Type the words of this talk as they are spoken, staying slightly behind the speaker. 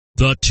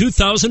The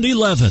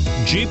 2011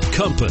 Jeep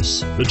Compass.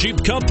 The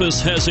Jeep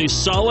Compass has a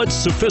solid,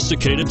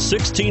 sophisticated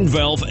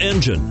 16-valve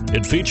engine.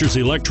 It features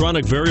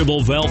electronic variable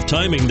valve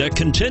timing that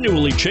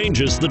continually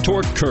changes the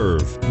torque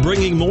curve,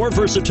 bringing more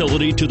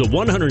versatility to the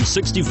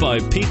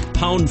 165 peak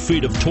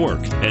pound-feet of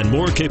torque and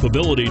more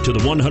capability to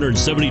the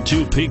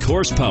 172 peak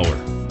horsepower.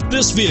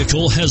 This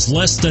vehicle has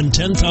less than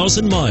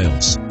 10,000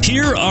 miles.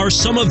 Here are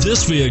some of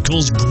this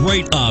vehicle's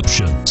great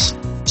options: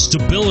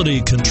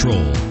 stability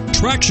control,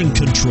 traction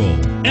control,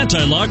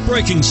 anti-lock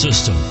braking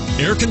system,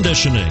 air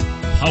conditioning,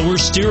 power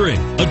steering,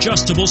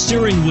 adjustable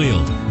steering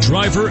wheel,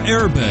 driver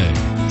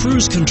airbag,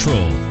 cruise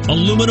control,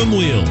 aluminum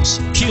wheels,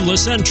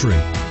 keyless entry.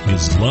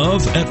 Is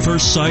love at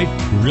first sight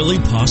really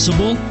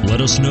possible?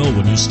 Let us know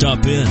when you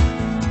stop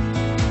in.